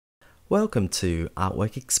Welcome to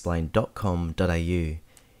artworkexplained.com.au.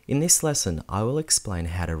 In this lesson, I will explain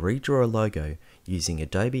how to redraw a logo using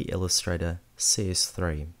Adobe Illustrator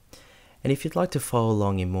CS3. And if you'd like to follow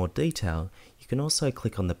along in more detail, you can also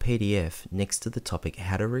click on the PDF next to the topic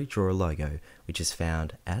How to Redraw a Logo, which is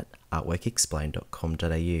found at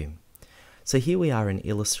artworkexplained.com.au. So here we are in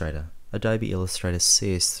Illustrator, Adobe Illustrator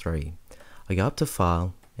CS3. I go up to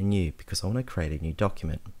File and New because I want to create a new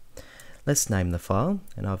document. Let's name the file,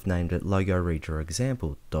 and I've named it logo redraw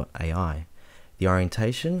example.ai. The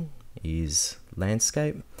orientation is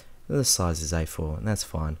landscape, and the size is A4, and that's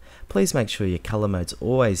fine. Please make sure your color mode's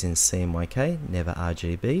always in CMYK, never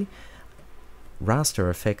RGB. Raster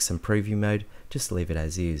effects and preview mode, just leave it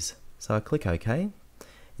as is. So I click OK,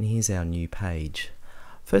 and here's our new page.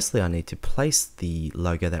 Firstly, I need to place the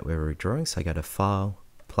logo that we're redrawing, so I go to File,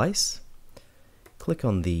 Place, click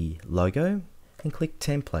on the logo, and click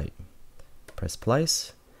Template. Press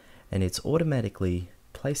place, and it's automatically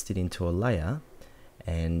placed it into a layer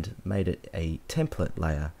and made it a template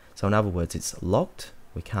layer. So in other words, it's locked,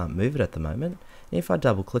 we can't move it at the moment, and if I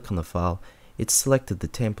double click on the file, it's selected the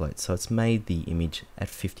template, so it's made the image at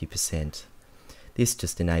 50%. This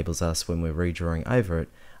just enables us, when we're redrawing over it,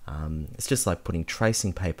 it's just like putting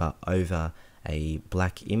tracing paper over a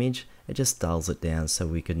black image. It just dulls it down so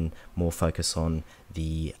we can more focus on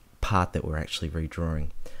the part that we're actually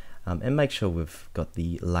redrawing. And make sure we've got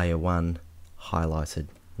the layer 1 highlighted,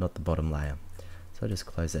 not the bottom layer. So I'll just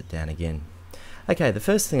close that down again. Okay, the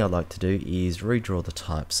first thing I'd like to do is redraw the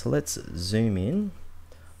type. So let's zoom in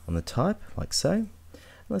on the type, like so.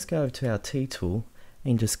 Let's go over to our T tool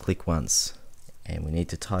and just click once. And we need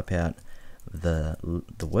to type out the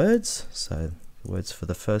words. So the words for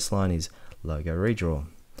the first line is logo redraw.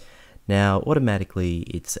 Now automatically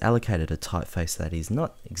it's allocated a typeface that is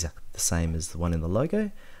not exactly the same as the one in the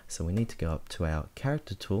logo. So we need to go up to our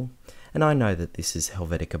character tool, and I know that this is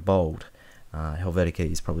Helvetica Bold.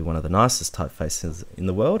 Helvetica is probably one of the nicest typefaces in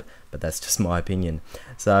the world, but that's just my opinion.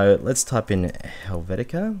 So let's type in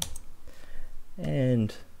Helvetica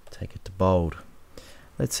and take it to bold.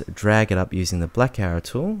 Let's drag it up using the black arrow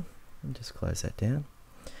tool and just close that down.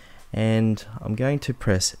 And I'm going to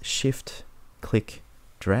press Shift, click,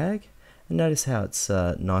 drag, and notice how it's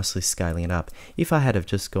nicely scaling it up. If I had have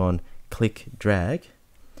just gone click, drag,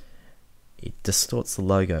 it distorts the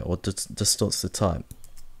logo or distorts the type.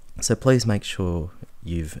 So please make sure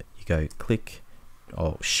you go click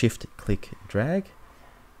or shift click drag,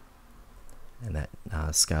 and that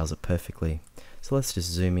scales it perfectly. So let's just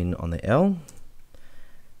zoom in on the L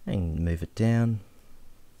and move it down.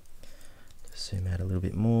 Zoom out a little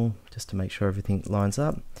bit more just to make sure everything lines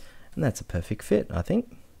up, and that's a perfect fit, I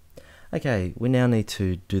think. Okay, we now need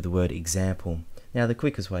to do the word example. Now the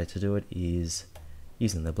quickest way to do it is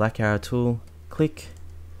using the black arrow tool, click,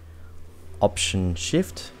 Option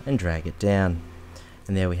Shift, and drag it down.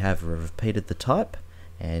 And there we have repeated the type,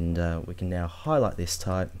 and we can now highlight this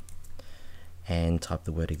type and type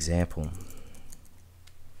the word example.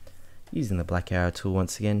 Using the black arrow tool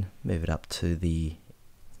once again, move it up to the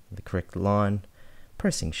correct line,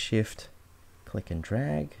 pressing Shift, click and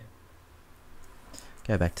drag.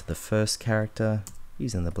 Go back to the first character,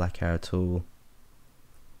 using the black arrow tool.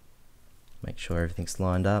 Make sure everything's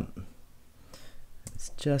lined up. It's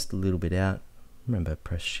just a little bit out. Remember,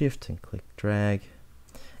 press Shift and click drag.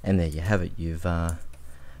 And there you have it. You've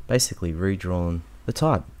basically redrawn the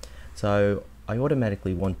type. So I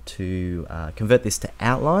automatically want to convert this to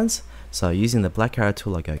outlines. So using the black arrow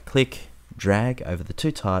tool, I go click, drag over the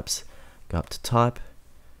two types, go up to type,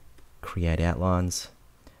 create outlines,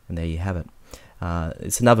 and there you have it.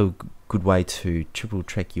 It's another good way to triple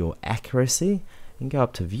check your accuracy. And go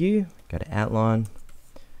up to view, go to outline,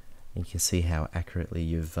 and you can see how accurately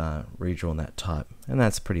you've redrawn that type, and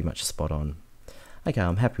that's pretty much spot on. Okay,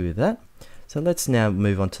 I'm happy with that. So let's now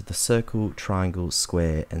move on to the circle, triangle,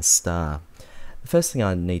 square, and star. The first thing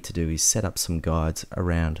I need to do is set up some guides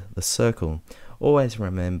around the circle. Always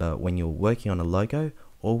remember, when you're working on a logo,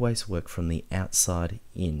 always work from the outside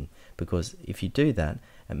in, because if you do that,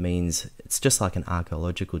 it means it's just like an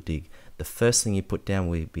archaeological dig. The first thing you put down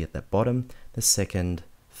will be at the bottom, the second,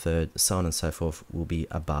 third, so on and so forth will be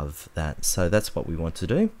above that. So that's what we want to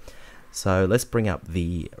do. So let's bring up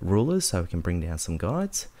the rulers so we can bring down some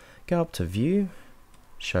guides. Go up to view,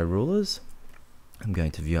 show rulers. I'm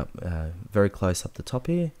going to view up very close up the top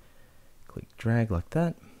here. Click drag like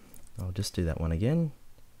that. I'll just do that one again.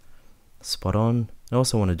 Spot on. I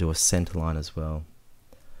also want to do a center line as well.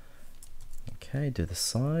 Okay, do the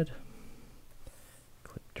side.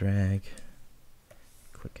 Click drag.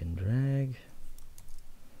 Click and drag.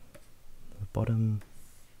 The bottom.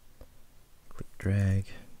 Click drag.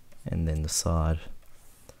 and then the side.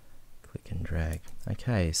 Click and drag.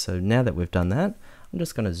 Okay, so now that we've done that, I'm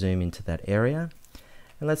just going to zoom into that area,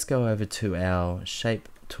 and let's go over to our shape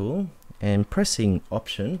tool, and pressing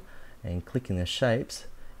Option and clicking the shapes,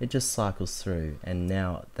 it just cycles through, and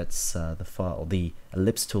now that's the file. The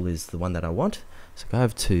ellipse tool is the one that I want. So go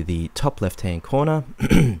over to the top left hand corner,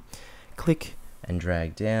 click and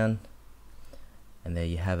drag down, and there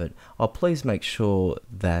you have it. Oh, please make sure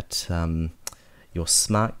that your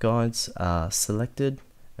smart guides are selected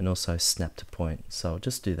and also snap to point. So I'll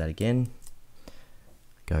just do that again.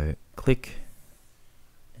 Go click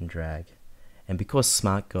and drag. And because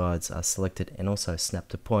smart guides are selected and also snap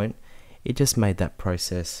to point, it just made that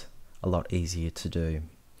process a lot easier to do.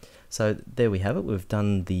 So there we have it. We've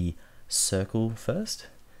done the circle first.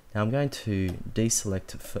 Now I'm going to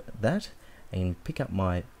deselect that and pick up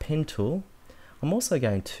my pen tool. I'm also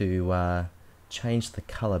going to change the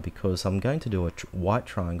color because I'm going to do a white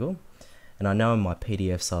triangle, and I know in my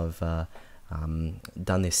PDFs I've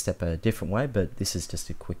done this step a different way, but this is just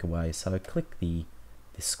a quicker way. So I click the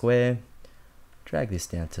square, drag this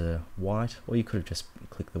down to white, or you could have just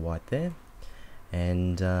clicked the white there,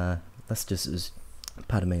 and let's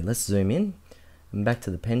zoom in and back to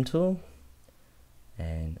the pen tool,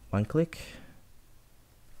 and 1 click,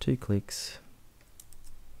 2 clicks,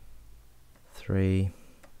 3,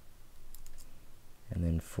 and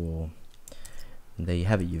then 4. And there you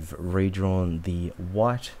have it. You've redrawn the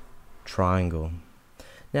white triangle.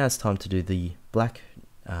 Now it's time to do the black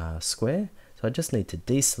square. So I just need to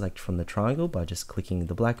deselect from the triangle by just clicking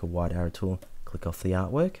the black or white arrow tool, click off the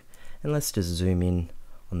artwork, and let's just zoom in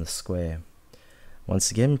on the square.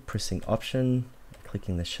 Once again, pressing Option,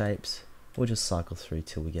 clicking the shapes, we'll just cycle through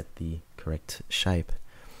till we get the correct shape.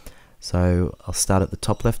 So I'll start at the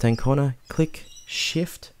top left hand corner, click,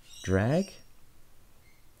 shift, drag,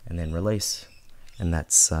 and then release. And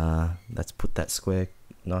that's put that square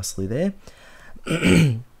nicely there.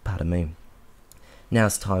 Pardon me. Now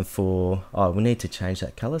it's time for, we need to change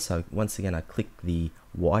that color. So once again, I click the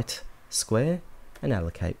white square and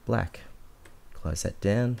allocate black. Close that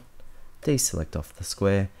down, deselect off the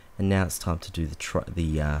square, and now it's time to do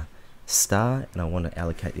the star, and I want to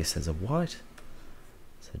allocate this as a white.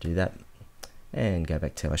 So do that, and go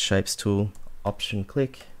back to our shapes tool, Option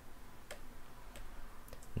click,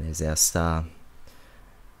 and there's our star.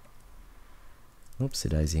 Oopsie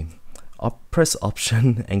daisy. I'll press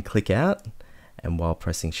Option and click out, and while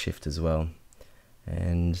pressing Shift as well.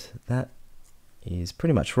 And that is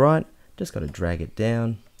pretty much right. Just got to drag it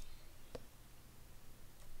down.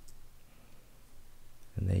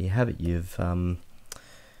 And there you have it. You've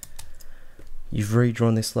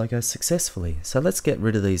redrawn this logo successfully. So let's get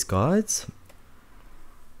rid of these guides.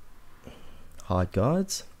 Hide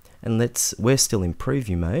guides. And we're still in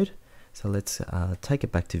preview mode. So let's take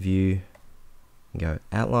it back to view and go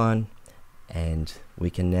outline. And we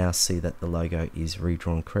can now see that the logo is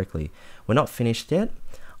redrawn correctly. We're not finished yet.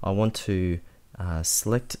 I want to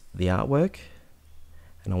select the artwork,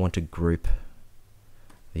 and I want to group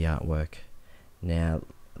the artwork. Now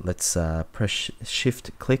let's press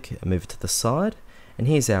Shift click and move it to the side, and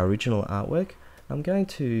here's our original artwork. I'm going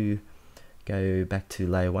to go back to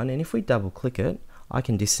layer 1, and if we double click it, I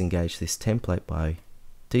can disengage this template by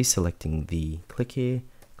deselecting the click here,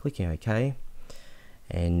 clicking OK.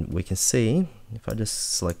 And we can see, if I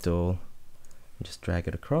just select all and just drag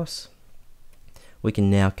it across, we can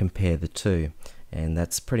now compare the two, and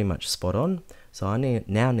that's pretty much spot on. So I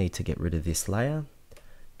now need to get rid of this layer,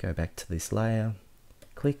 go back to this layer,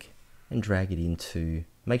 click and drag it into,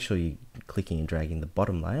 make sure you're clicking and dragging the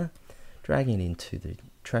bottom layer, dragging it into the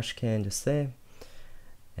trash can just there,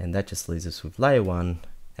 and that just leaves us with layer 1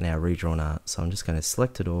 and our redrawn art. So I'm just going to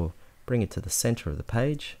select it all, bring it to the center of the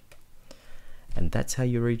page, and that's how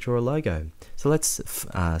you redraw a logo. So let's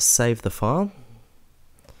save the file,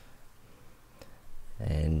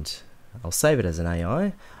 and I'll save it as an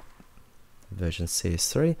AI version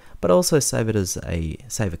CS3, but also save it as a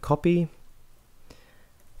copy,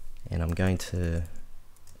 and I'm going to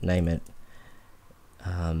name it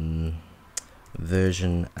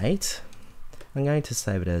version 8. I'm going to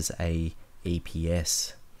save it as a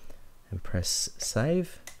EPS and press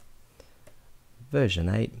save. Version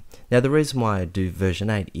 8. Now the reason why I do version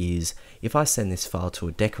 8 is if I send this file to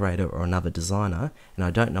a decorator or another designer and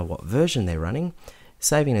I don't know what version they're running,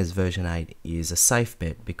 saving as version 8 is a safe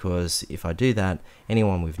bet, because if I do that,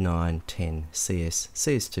 anyone with 9, 10, CS,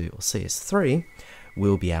 CS2 or CS3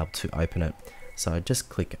 will be able to open it. So I just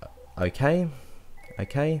click OK,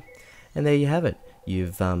 OK, and there you have it.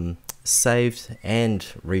 You've saved and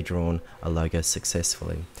redrawn a logo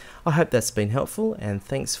successfully. I hope that's been helpful, and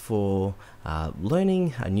thanks for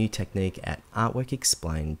learning a new technique at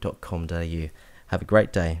artworkexplained.com.au. Have a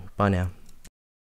great day. Bye now.